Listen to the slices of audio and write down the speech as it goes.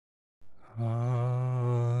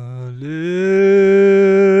Hallelujah.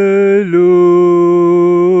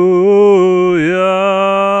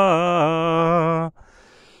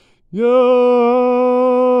 Yahuwah,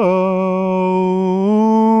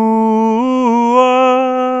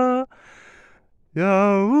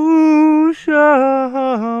 Yahusha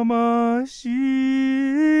HaMashiach,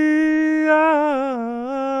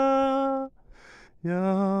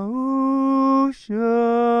 Yahusha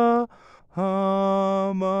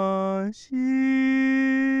HaMashiach,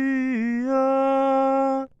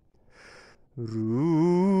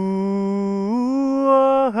 Ruach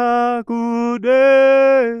HaKodesh,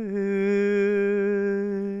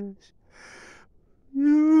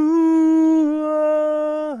 Ruach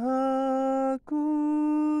HaKodesh,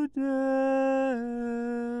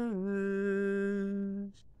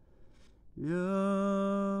 Yahuwah,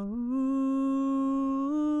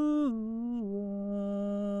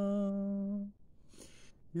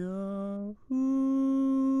 Yahuwah.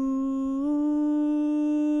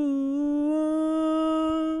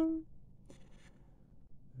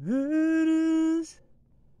 Eres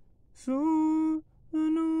su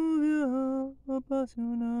novia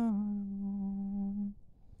apasionada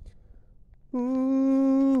por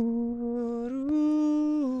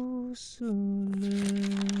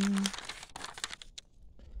Jerusalén.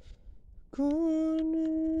 Con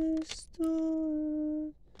esto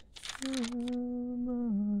amado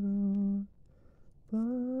para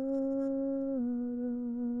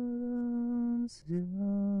ansiar.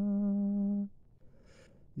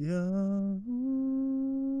 Yahuwah,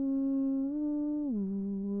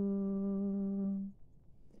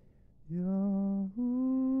 Yahuwah,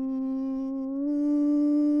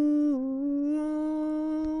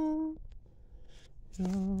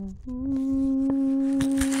 Yahuwah,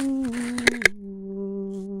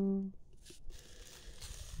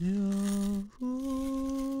 Yahuwah.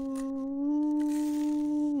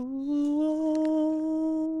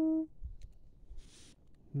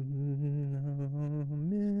 Amen.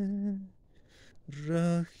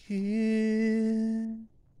 Rahim,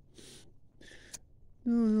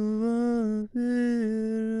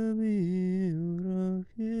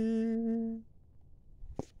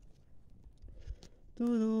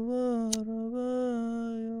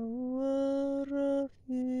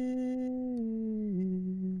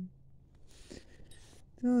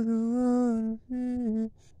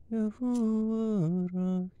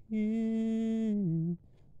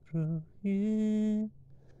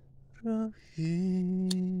 Rahim,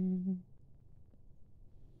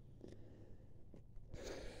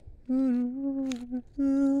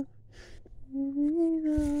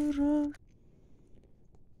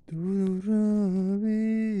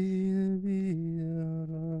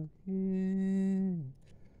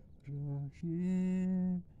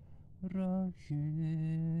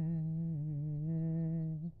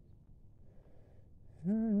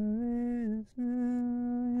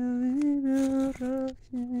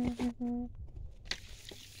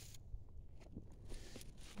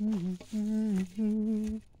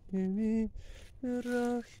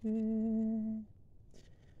 Rahim.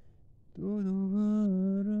 Todo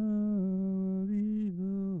para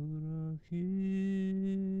vivo, Rahim,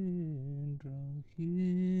 Rahim,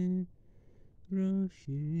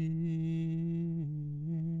 Rahim.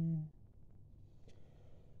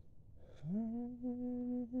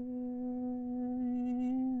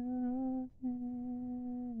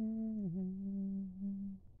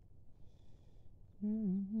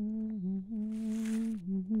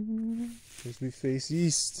 As we face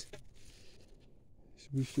east,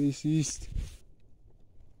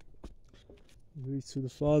 Praise to the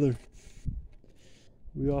Father.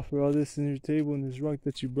 We offer all this in your table and this rock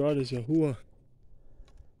that you brought us, Yahuwah.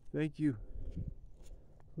 Thank you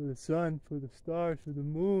for the sun, for the stars, for the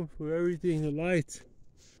moon, for everything, the light,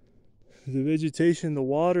 the vegetation, the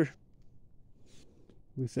water.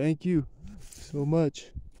 We thank you so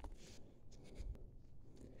much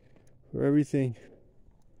for everything.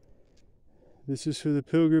 This is for the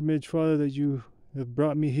pilgrimage, Father, that you have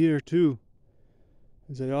brought me here too.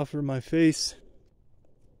 As I offer my face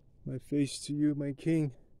to you, my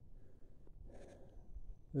King.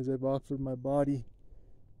 As I've offered my body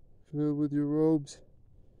filled with your robes.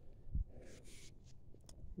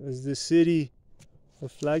 As the city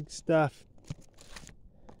of Flagstaff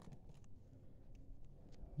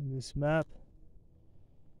on this map,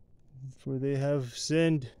 for they have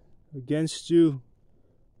sinned against you.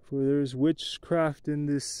 For there is witchcraft in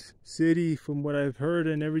this city, from what I've heard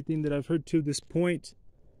and everything that I've heard to this point.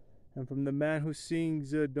 And from the man who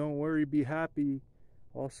sings, don't worry, be happy.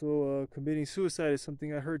 Also, committing suicide is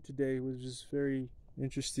something I heard today. It was just very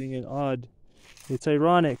interesting and odd. It's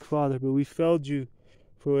ironic, Father, but we failed you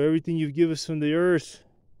for everything you've given us from the earth,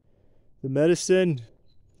 the medicine,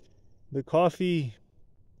 the coffee,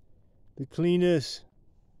 the cleanness,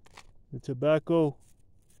 the tobacco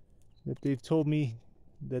that they've told me,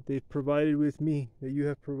 that they've provided with me, that you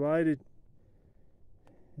have provided.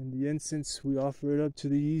 And the incense, we offer it up to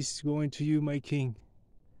the east, going to you, my King.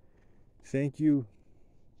 Thank you.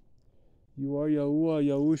 You are Yahuwah,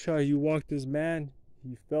 Yahusha. You walked as man.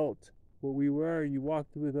 You felt what we were. You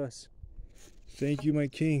walked with us. Thank you, my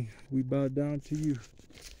King. We bow down to you.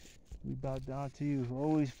 We bow down to you.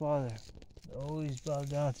 Always, Father. Always bow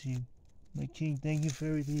down to you. My King, thank you for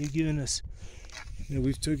everything you've given us. And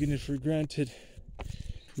we've taken it for granted.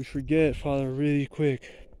 We forget, Father, really quick.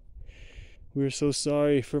 We're so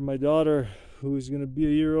sorry for my daughter, who is going to be a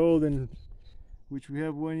year old, and which we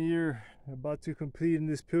have 1 year about to complete in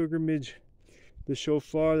this pilgrimage. The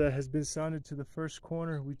shofar that has been sounded to the first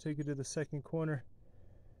corner, we take it to the second corner.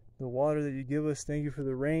 The water that you give us, thank you for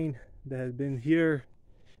the rain that has been here,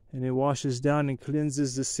 and it washes down and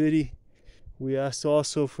cleanses the city. We ask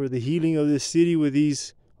also for the healing of this city with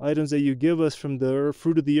these items that you give us from the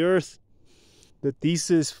fruit of the earth. The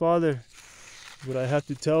thesis, Father, what I have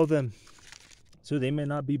to tell them, so they may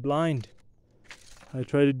not be blind. I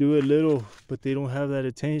try to do it little, but they don't have that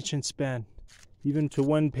attention span. Even to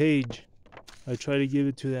 1 page, I try to give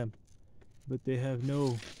it to them, but they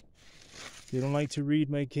don't like to read,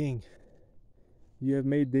 my King. You have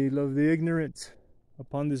made they love the ignorant.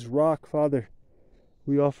 Upon this rock, Father,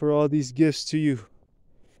 we offer all these gifts to you.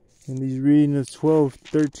 In these reading of 12,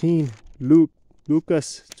 13,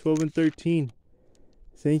 Lucas 12 and 13.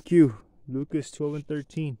 Thank you, Lucas 12 and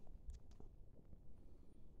 13.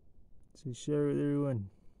 So share with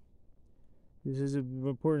everyone. This is an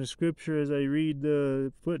important scripture as I read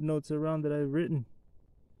the footnotes around that I've written.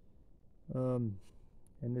 And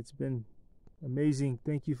it's been amazing.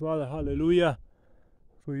 Thank you, Father. Hallelujah.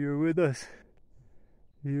 For you're with us.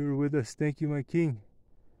 You're with us. Thank you, my King.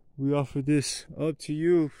 We offer this up to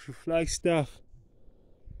you for Flagstaff.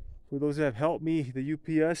 For those that have helped me, the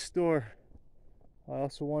UPS store. I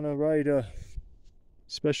also want to write a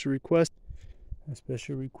special request. A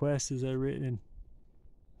special request is I written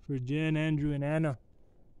for Jen, Andrew, and Anna.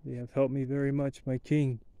 They have helped me very much, my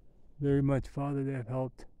King. Very much, Father, they have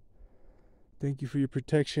helped. Thank you for your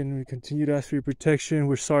protection. We continue to ask for your protection.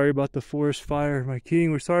 We're sorry about the forest fire, my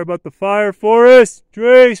King. We're sorry about the fire, forest.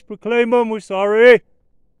 Trace, proclaim them. We're sorry.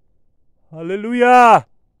 Hallelujah.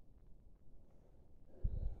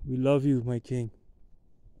 We love you, my King.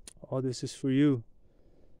 All this is for you.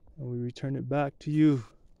 And we return it back to you.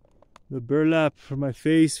 The burlap for my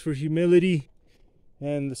face for humility,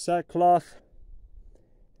 and the sackcloth,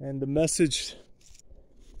 and the message,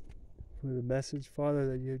 for the message,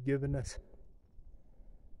 Father, that you have given us.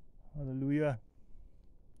 Hallelujah.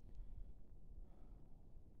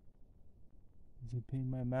 As I paint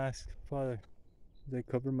my mask, Father, as I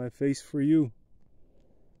cover my face for you,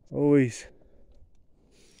 always,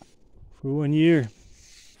 for 1 year.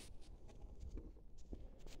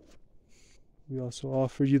 We also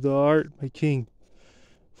offer you the art, my King,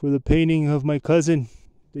 for the painting of my cousin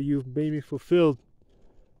that you've made me fulfilled.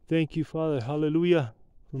 Thank you, Father. Hallelujah.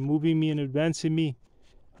 For moving me and advancing me.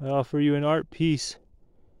 I offer you an art piece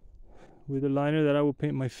with a liner that I will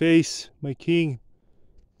paint my face, my King.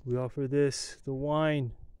 We offer this, the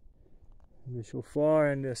wine, and the shofar,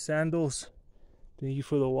 and the sandals. Thank you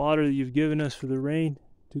for the water that you've given us, for the rain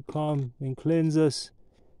to come and cleanse us,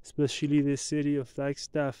 especially this city of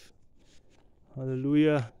Flagstaff.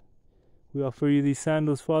 Hallelujah. We offer you these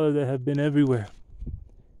sandals, Father, that have been everywhere.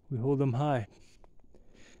 We hold them high.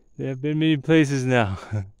 They have been many places now.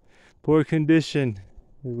 Poor condition.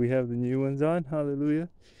 We have the new ones on. Hallelujah.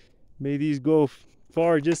 May these go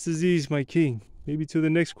far, just as these, my King. Maybe to the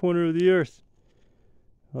next corner of the earth.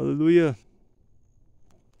 Hallelujah.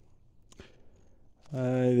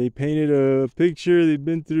 They painted a picture. They've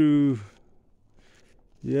been through.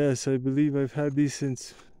 Yes, I believe I've had these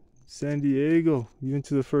since San Diego, even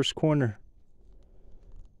to the first corner.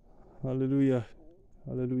 Hallelujah.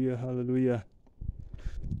 Hallelujah. Hallelujah.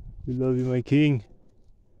 We love you, my King.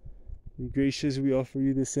 Be gracious, we offer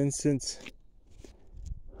you this incense,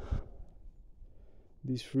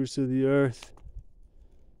 these fruits of the earth,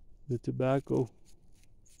 the tobacco.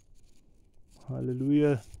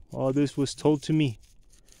 Hallelujah. All this was told to me.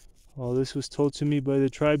 All this was told to me by the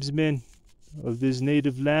tribesmen of this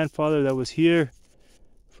native land, Father, that was here.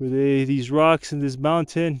 For these rocks and this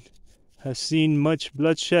mountain have seen much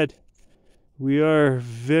bloodshed. We are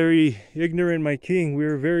very ignorant, my King. We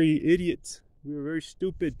are very idiots. We are very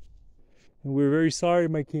stupid. And we're very sorry,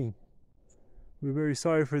 my King. We're very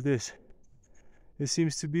sorry for this. It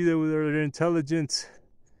seems to be that with our intelligence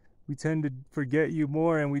we tend to forget you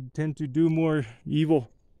more, and we tend to do more evil.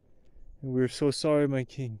 And we're so sorry, my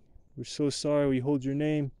King. We're so sorry. We hold your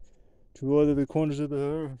name to all of the corners of the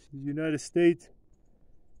earth, the United States,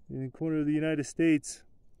 in the corner of the United States,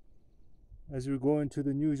 as we're going to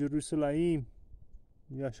the New Jerusalem,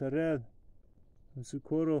 Yasharel, and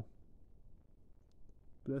Socorro.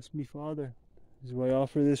 Bless me, Father. This is why I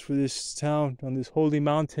offer this for this town, on this holy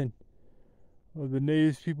mountain, of the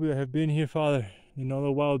native people that have been here, Father, and all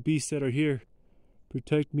the wild beasts that are here.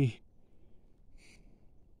 Protect me.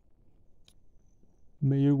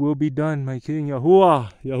 May your will be done, my King,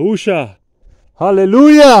 Yahuwah, Yahusha.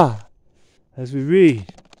 Hallelujah! As we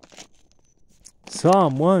read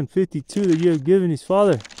Psalm 152 that you have given his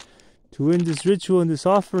Father to end this ritual and this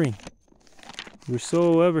offering. We're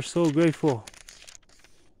so ever so grateful.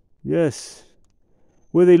 Yes.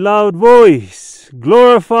 With a loud voice,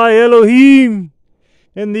 glorify Elohim,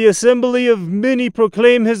 and the assembly of many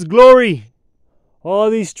proclaim his glory. All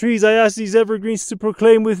these trees, I ask these evergreens to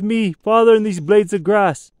proclaim with me, Father, and these blades of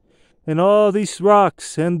grass, and all these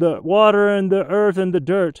rocks, and the water, and the earth, and the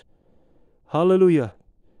dirt. Hallelujah.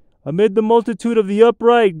 Amid the multitude of the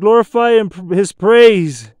upright, glorify his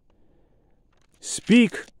praise.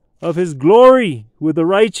 Speak of his glory with the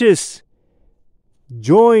righteous.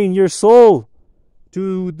 Join your soul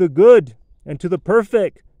to the good and to the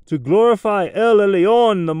perfect, to glorify El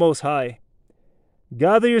Elyon, the Most High.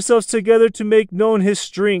 Gather yourselves together to make known his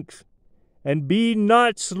strength, and be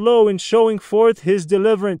not slow in showing forth his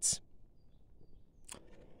deliverance,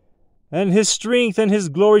 and his strength and his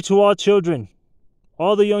glory to all children,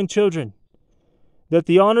 all the young children, that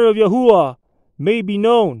the honor of Yahuwah may be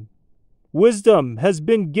known. Wisdom has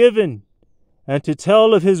been given, and to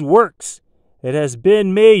tell of his works it has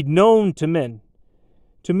been made known to men,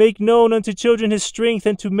 to make known unto children his strength,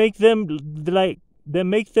 and to make them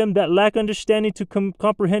that lack understanding to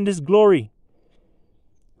comprehend his glory,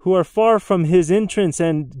 who are far from his entrance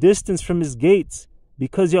and distance from his gates,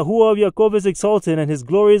 because Yahuwah of Yaakov is exalted, and his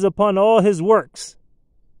glory is upon all his works.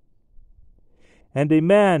 And a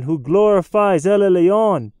man who glorifies El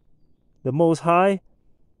Elyon, the Most High,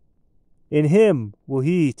 in him will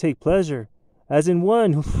he take pleasure, as in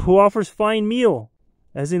one who offers fine meal,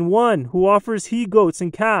 as in one who offers he-goats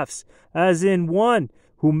and calves, as in one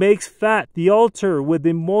who makes fat the altar with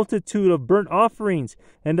a multitude of burnt offerings,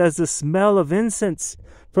 and as the smell of incense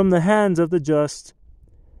from the hands of the just.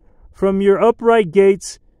 From your upright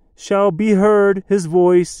gates shall be heard his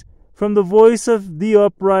voice, from the voice of the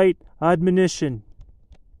upright admonition.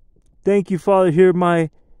 Thank you, Father. Hear my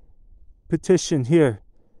petition here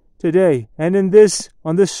today, and on this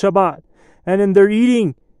Shabbat, and in their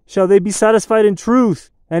eating shall they be satisfied in truth,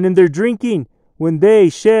 and in their drinking when they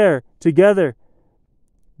share together.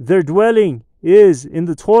 Their dwelling is in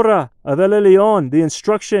the Torah of El Elyon, the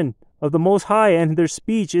instruction of the Most High, and their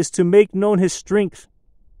speech is to make known his strength.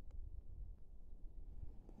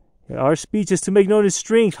 Our speech is to make known his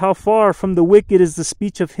strength. How far from the wicked is the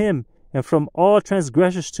speech of him, and from all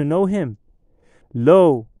transgressors to know him.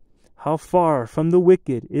 Lo, how far from the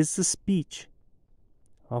wicked is the speech.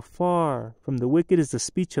 How far from the wicked is the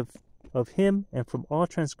speech of him, and from all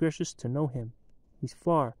transgressors to know him. He's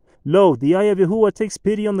far. Lo, the eye of Yahuwah takes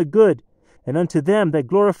pity on the good, and unto them that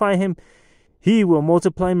glorify him he will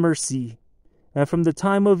multiply mercy, and from the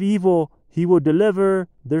time of evil he will deliver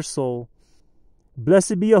their soul.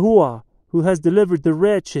 Blessed be Yahuwah, who has delivered the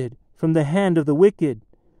wretched from the hand of the wicked,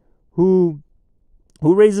 who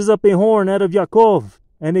raises up a horn out of Yaakov,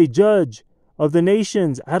 and a judge of the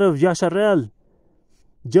nations out of Yasharel.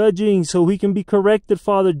 Judging so we can be corrected,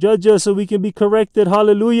 Father. Judge us so we can be corrected.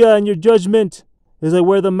 Hallelujah. And your judgment, as I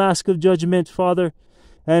wear the mask of judgment, Father,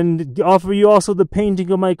 and offer you also the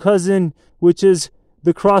painting of my cousin, which is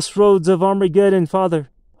the crossroads of Armageddon,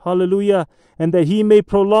 Father. Hallelujah. And that he may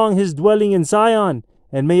prolong his dwelling in Zion,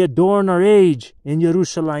 and may adorn our age in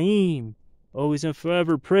Jerusalem. Always and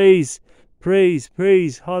forever. Praise, praise,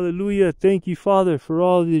 praise. Hallelujah. Thank you, Father, for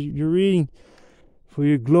all that you're reading, for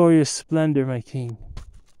your glorious splendor, my King.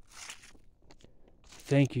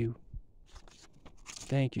 Thank you.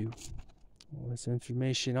 Thank you. All this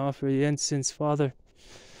information, offer the incense, Father.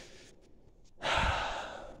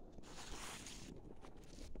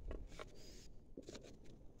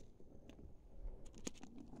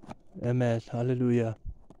 Amen. Hallelujah.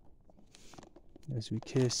 As we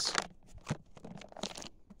kiss.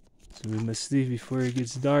 So we must leave before it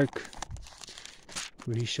gets dark,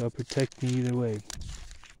 for he shall protect me either way.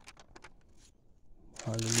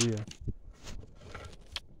 Hallelujah.